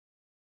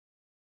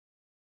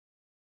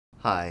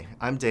Hi,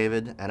 I'm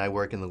David, and I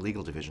work in the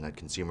legal division at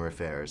Consumer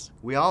Affairs.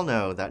 We all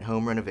know that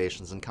home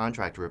renovations and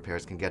contractor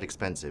repairs can get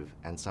expensive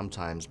and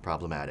sometimes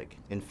problematic.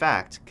 In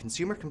fact,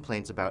 consumer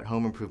complaints about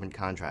home improvement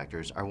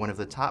contractors are one of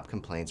the top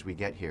complaints we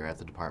get here at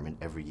the department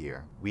every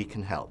year. We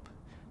can help,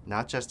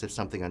 not just if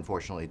something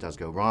unfortunately does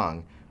go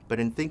wrong, but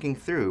in thinking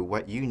through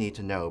what you need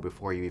to know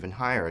before you even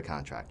hire a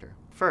contractor.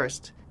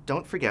 First,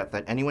 don't forget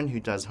that anyone who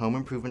does home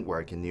improvement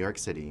work in New York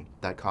City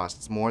that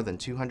costs more than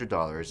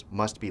 $200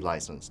 must be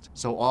licensed,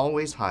 so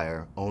always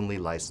hire only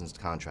licensed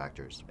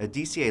contractors. A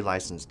DCA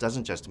license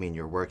doesn't just mean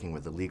you're working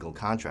with a legal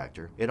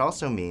contractor, it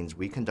also means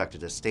we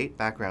conducted a state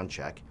background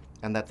check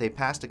and that they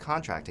passed a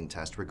contracting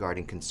test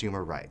regarding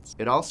consumer rights.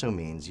 It also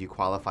means you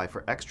qualify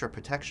for extra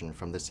protection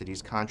from the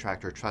city's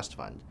contractor trust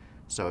fund,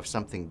 so if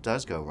something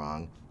does go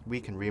wrong, we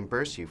can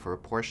reimburse you for a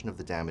portion of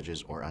the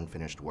damages or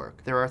unfinished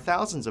work. There are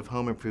thousands of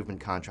home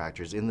improvement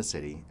contractors in the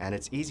city, and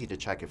it's easy to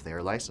check if they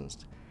are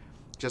licensed.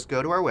 Just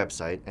go to our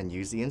website and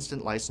use the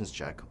instant license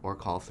check or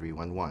call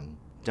 311.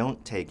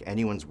 Don't take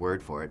anyone's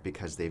word for it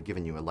because they've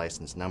given you a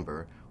license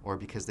number or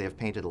because they have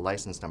painted a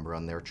license number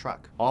on their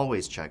truck.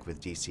 Always check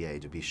with DCA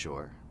to be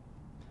sure.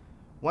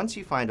 Once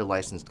you find a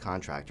licensed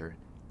contractor,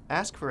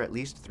 ask for at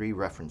least 3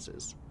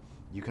 references.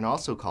 You can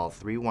also call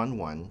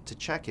 311 to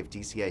check if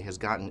DCA has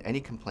gotten any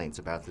complaints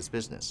about this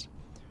business.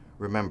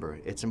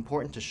 Remember, it's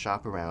important to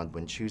shop around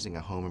when choosing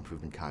a home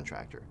improvement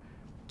contractor.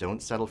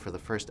 Don't settle for the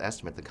first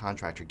estimate the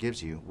contractor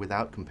gives you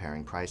without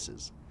comparing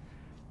prices.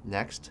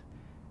 Next,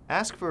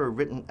 ask for a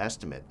written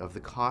estimate of the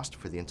cost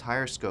for the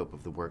entire scope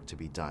of the work to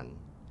be done.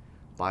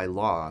 By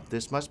law,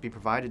 this must be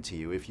provided to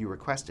you if you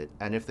request it,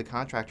 and if the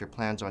contractor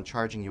plans on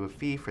charging you a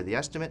fee for the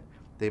estimate,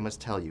 they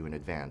must tell you in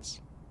advance.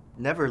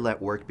 Never let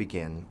work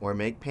begin or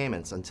make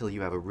payments until you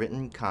have a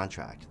written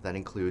contract that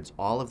includes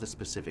all of the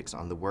specifics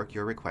on the work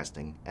you're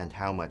requesting and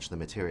how much the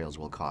materials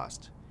will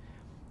cost.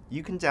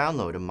 You can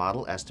download a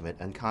model estimate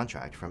and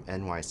contract from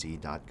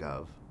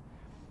nyc.gov.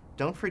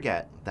 Don't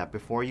forget that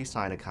before you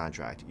sign a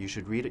contract, you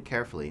should read it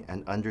carefully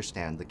and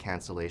understand the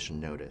cancellation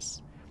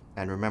notice.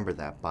 And remember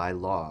that by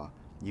law,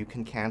 you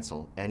can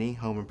cancel any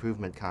home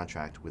improvement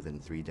contract within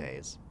 3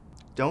 days.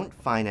 Don't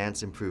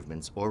finance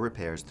improvements or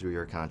repairs through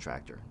your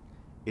contractor.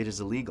 It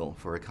is illegal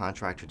for a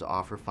contractor to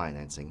offer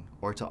financing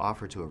or to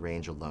offer to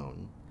arrange a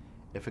loan.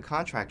 If a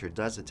contractor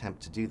does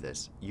attempt to do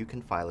this, you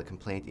can file a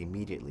complaint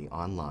immediately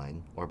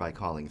online or by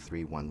calling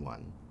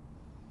 311.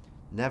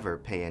 Never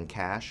pay in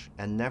cash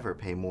and never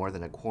pay more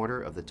than a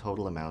quarter of the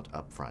total amount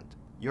upfront.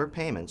 Your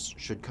payments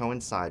should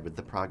coincide with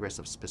the progress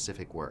of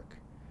specific work.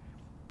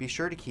 Be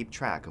sure to keep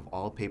track of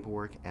all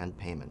paperwork and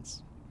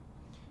payments.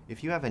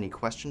 If you have any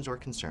questions or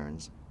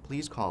concerns,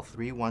 please call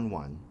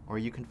 311 or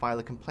you can file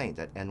a complaint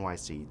at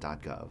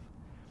nyc.gov.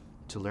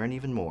 To learn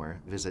even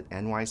more, visit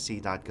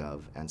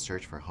nyc.gov and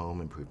search for Home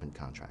Improvement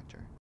Contractor.